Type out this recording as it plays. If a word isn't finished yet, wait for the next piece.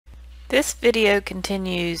This video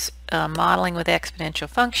continues modeling with exponential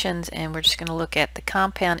functions, and we're just going to look at the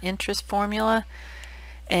compound interest formula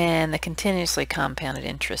and the continuously compounded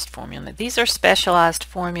interest formula. These are specialized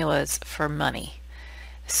formulas for money.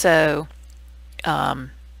 So A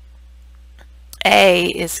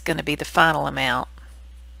is going to be the final amount.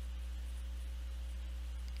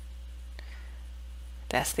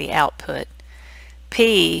 That's the output.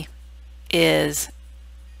 P is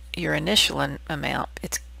your initial amount.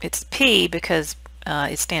 It's P because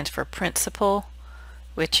it stands for principal,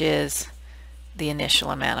 which is the initial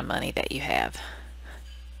amount of money that you have.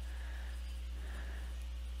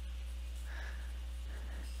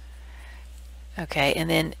 Okay, and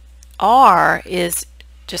then R is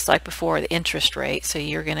just like before, the interest rate. So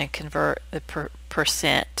you're going to convert the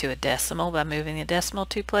percent to a decimal by moving the decimal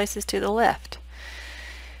 2 places to the left.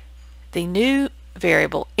 The new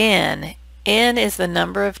variable N is the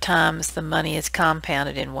number of times the money is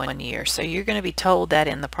compounded in 1 year. So you're going to be told that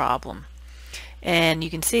in the problem. And you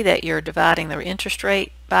can see that you're dividing the interest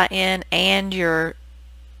rate by N, and you're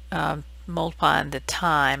multiplying the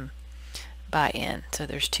time by N. So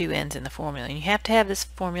there's 2 N's in the formula. And you have to have this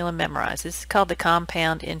formula memorized. This is called the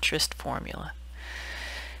compound interest formula.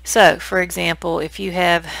 So, for example, if you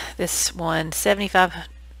have this one,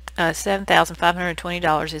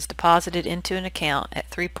 $7,520 is deposited into an account at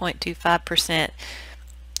 3.25%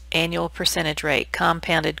 annual percentage rate,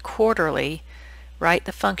 compounded quarterly, write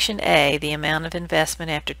the function A, the amount of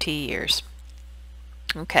investment after T years.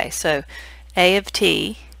 Okay, so A of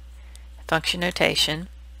T, function notation,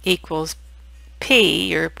 equals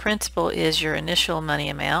P, your principal is your initial money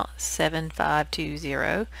amount,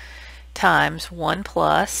 7,520, times 1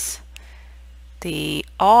 plus the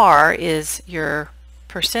R is your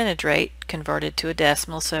percentage rate converted to a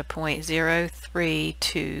decimal, so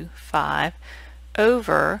 0.0325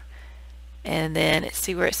 over, and then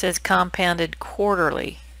see where it says compounded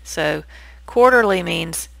quarterly. So quarterly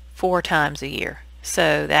means 4 times a year,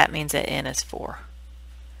 so that means that N is 4.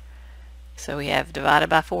 So we have divided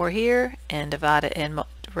by 4 here, and divided and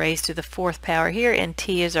raised to the 4th power here, and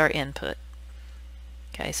T is our input.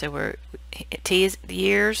 Okay, so T is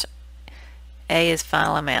years, A is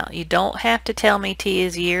final amount. You don't have to tell me T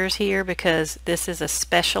is years here because this is a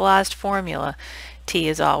specialized formula. T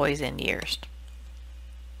is always in years.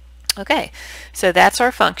 Okay, so that's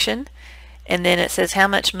our function, and then it says how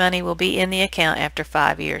much money will be in the account after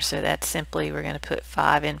 5 years. So that's simply, we're going to put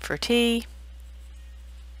 5 in for T.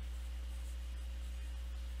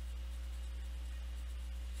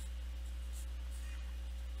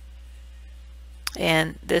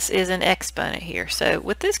 And this is an exponent here. So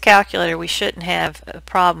with this calculator we shouldn't have a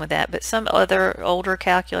problem with that, but some other older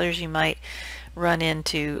calculators you might run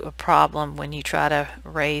into a problem when you try to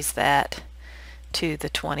raise that to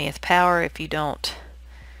the 20th power if you don't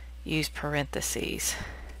use parentheses.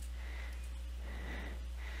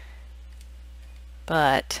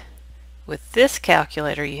 But with this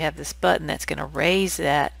calculator you have this button that's going to raise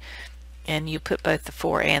that, and you put both the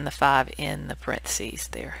 4 and the 5 in the parentheses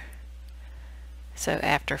there. So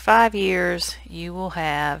after 5 years, you will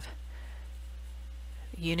have,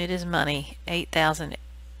 unit is money,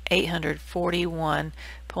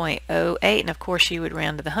 8,841.08, and of course you would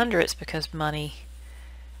round to the hundreds because money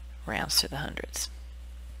rounds to the hundreds.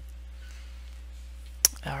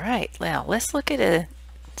 Alright, now let's look at a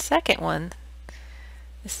second one.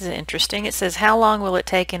 This is interesting. It says, how long will it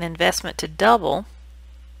take an investment to double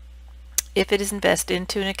if it is invested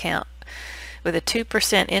into an account with a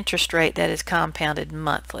 2% interest rate that is compounded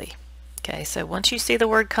monthly? Okay, so once you see the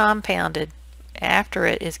word compounded, after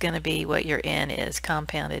it is going to be what your N is.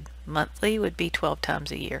 Compounded monthly would be 12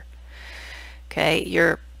 times a year. Okay,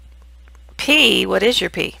 your P, what is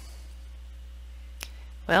your P?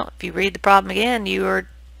 Well, if you read the problem again, you are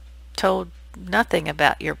told nothing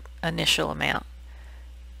about your initial amount.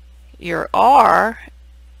 Your R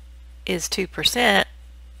is 2%,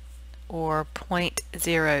 or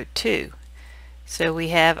 0.02. So we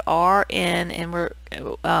have R, N, and we're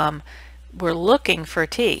looking for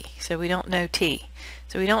T. So we don't know T.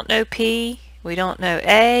 So we don't know P, we don't know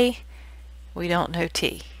A, we don't know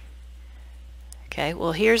T. Okay,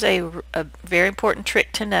 well here's a very important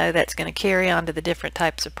trick to know that's going to carry on to the different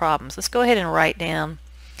types of problems. Let's go ahead and write down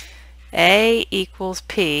A equals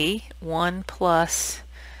P, 1 plus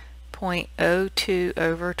 0.02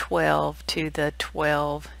 over 12 to the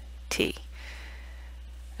 12T.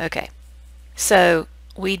 Okay. So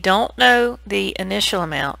we don't know the initial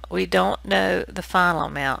amount, we don't know the final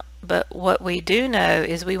amount, but what we do know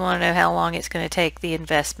is we want to know how long it's going to take the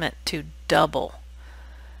investment to double.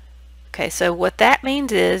 Okay, so what that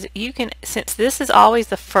means is you can, since this is always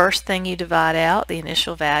the first thing you divide out, the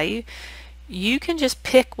initial value, you can just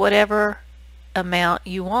pick whatever amount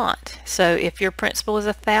you want. So if your principal is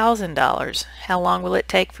 $1,000, how long will it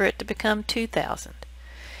take for it to become $2,000?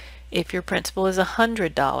 If your principal is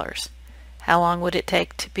 $100, how long would it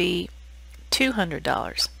take to be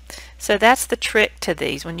 $200? So that's the trick to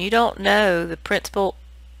these. When you don't know the principal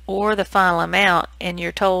or the final amount and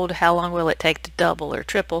you're told how long will it take to double or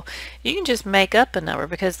triple, you can just make up a number,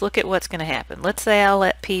 because look at what's going to happen. Let's say I'll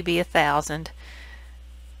let P be 1,000.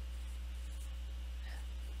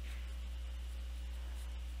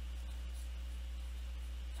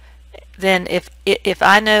 Then if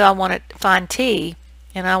I know I want to find T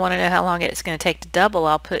and I want to know how long it's going to take to double,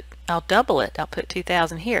 I'll double it. I'll put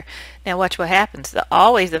 2,000 here. Now watch what happens.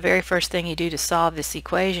 Always the very first thing you do to solve this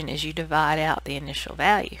equation is you divide out the initial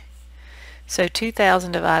value. So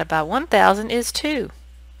 2,000 divided by 1,000 is 2.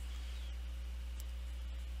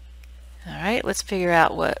 Alright, let's figure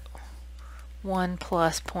out what 1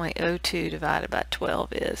 plus 0.02 divided by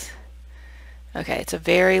 12 is. Okay, it's a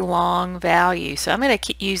very long value, so I'm going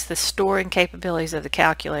to use the storing capabilities of the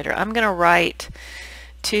calculator. I'm going to write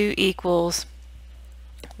 2 equals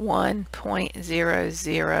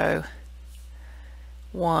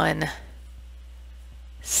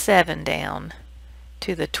 1.0017 down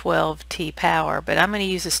to the 12t power, but I'm going to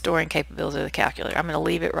use the storing capabilities of the calculator. I'm going to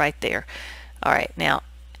leave it right there. Alright, now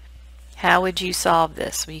how would you solve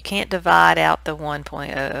this? Well, you can't divide out the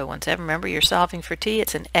 1.0017. Remember, you're solving for t.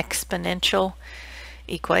 It's an exponential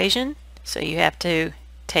equation, so you have to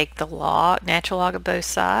take the log, natural log of both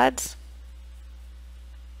sides,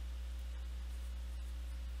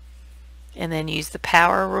 and then use the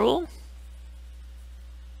power rule.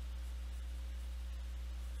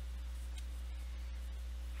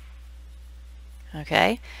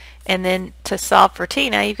 Okay, and then to solve for t,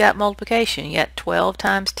 now you've got multiplication. You got 12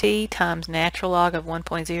 times t times natural log of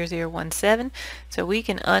 1.0017. So we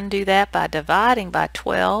can undo that by dividing by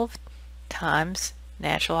 12 times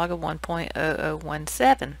natural log of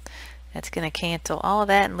 1.0017. That's going to cancel all of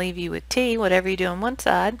that and leave you with t. Whatever you do on one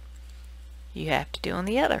side, you have to do on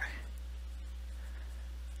the other.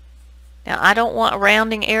 Now I don't want a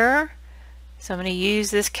rounding error, so I'm going to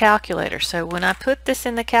use this calculator. So when I put this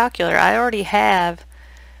in the calculator, I already have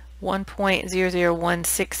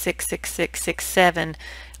 1.0016666667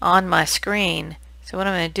 on my screen. So what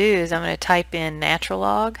I'm going to do is I'm going to type in natural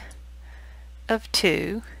log of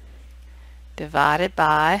 2 divided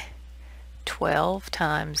by 12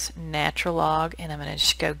 times natural log, and I'm going to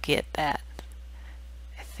just go get that.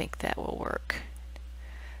 I think that will work.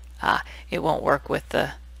 It won't work with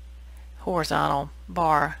the horizontal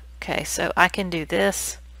bar. Okay, so I can do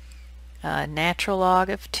this. Natural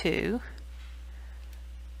log of 2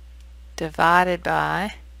 divided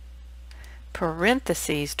by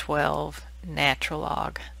parentheses 12 natural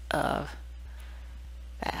log of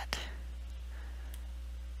that.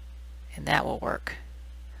 And that will work.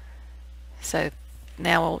 So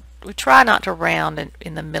now we'll try not to round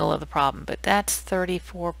in the middle of the problem, but that's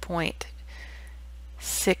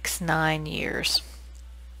 34.69 years.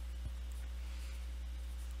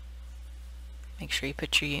 Make sure you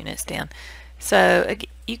put your units down. So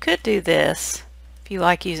you could do this if you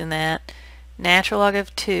like using that. Natural log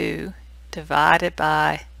of 2 divided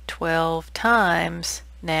by 12 times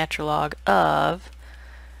natural log of,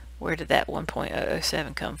 where did that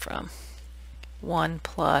 1.007 come from? 1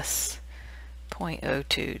 plus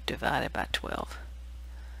 0.02 divided by 12.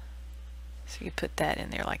 So you put that in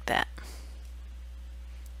there like that.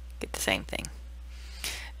 Get the same thing.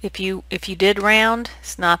 If you did round,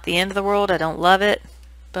 it's not the end of the world. I don't love it,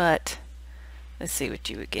 but let's see what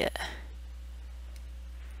you would get.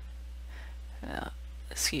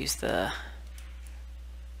 Let's use the,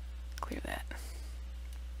 clear that.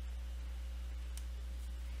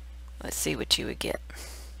 Let's see what you would get.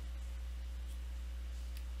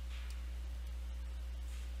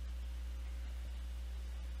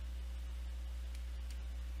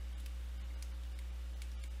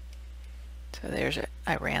 So there's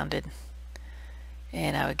I rounded,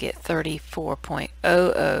 and I would get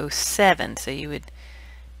 34.007. So you would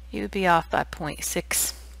be off by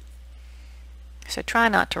 0.6. So try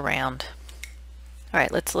not to round. All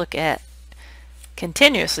right, let's look at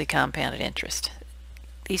continuously compounded interest.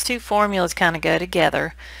 These two formulas kind of go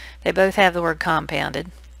together. They both have the word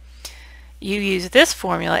compounded. You use this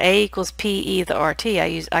formula, A equals PE the RT.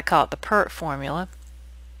 I call it the Pert formula.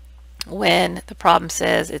 When the problem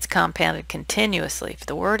says it's compounded continuously. If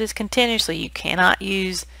the word is continuously, you cannot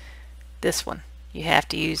use this one. You have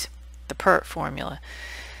to use the Pert formula.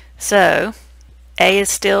 So A is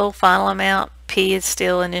still final amount, P is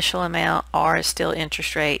still initial amount, R is still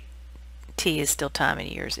interest rate, T is still time in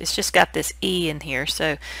years. It's just got this E in here.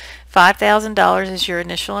 So $5,000 is your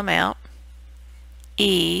initial amount.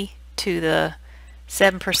 E to the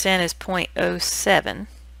 7% is 0.07.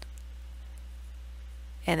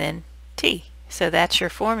 And then T. So that's your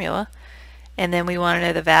formula. And then we want to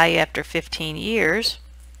know the value after 15 years.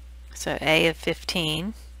 So A of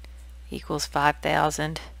 15 equals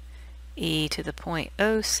 5,000 e to the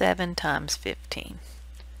 0.07 times 15.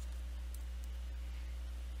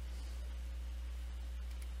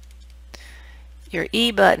 Your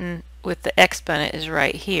E button with the exponent is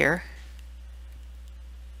right here.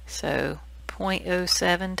 So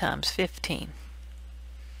 0.07 times 15.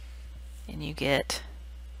 And you get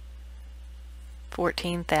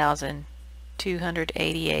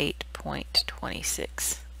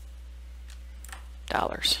 $14,288.26.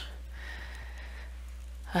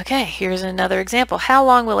 Okay, here's another example. How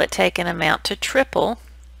long will it take an amount to triple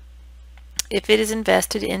if it is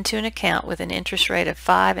invested into an account with an interest rate of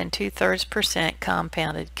 5 2/3%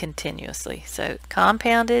 compounded continuously? So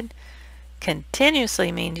compounded continuously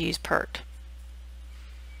means use PERT.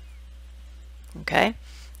 Okay,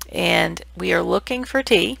 and we are looking for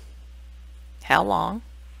T. How long?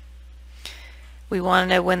 We want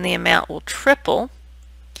to know when the amount will triple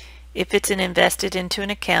if it's invested into an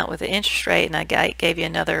account with an interest rate, and I gave you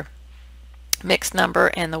another mixed number,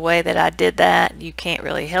 and the way that I did that, you can't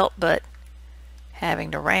really help but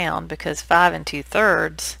having to round, because 5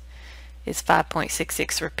 2/3 is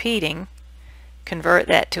 5.66 repeating. Convert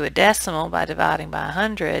that to a decimal by dividing by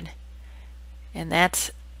 100, and that's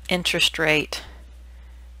interest rate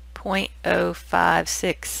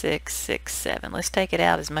 0.056667. Let's take it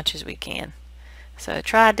out as much as we can. So I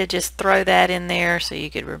tried to just throw that in there so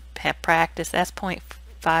you could have practice. That's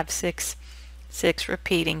 0.566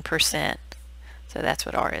 repeating percent. So that's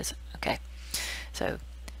what R is. Okay. So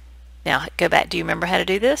now go back. Do you remember how to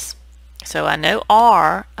do this? So I know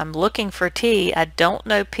R. I'm looking for T. I don't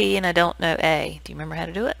know P and I don't know A. Do you remember how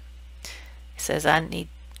to do it? It says I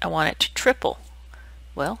want it to triple.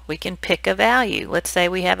 Well, we can pick a value. Let's say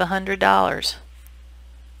we have $100.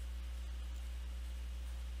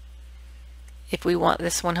 If we want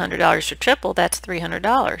this $100 to triple, that's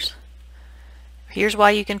 $300. Here's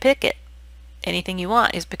why you can pick it. Anything you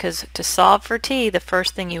want is because to solve for T, the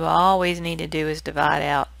first thing you always need to do is divide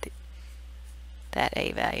out that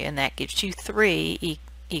A value, and that gives you 3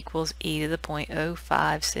 equals e to the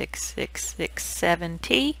 0.056667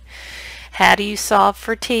 T. How do you solve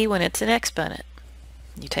for T when it's an exponent?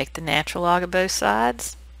 You take the natural log of both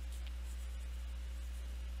sides.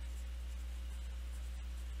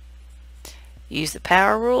 Use the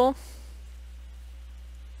power rule.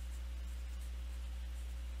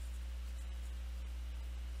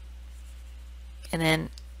 And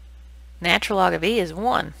then natural log of E is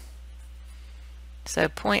 1. So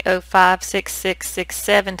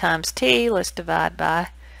 0.056667 times T, let's divide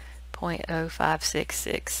by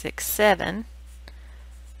 0.056667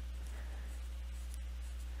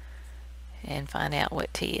 and find out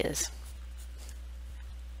what T is.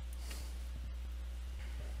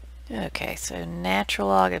 Okay, so natural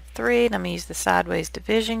log of 3, and I'm going to use the sideways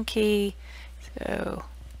division key. So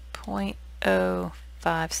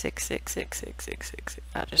 0.05666666.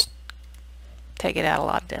 I'll just take it out a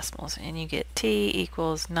lot of decimals, and you get T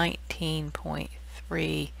equals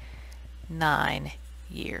 19.39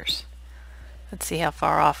 years. Let's see how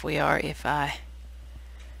far off we are if I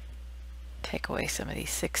take away some of these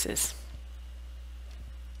 6's.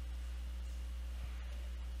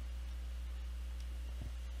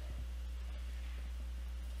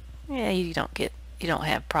 Yeah, you don't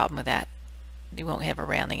have a problem with that. You won't have a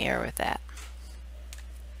rounding error with that.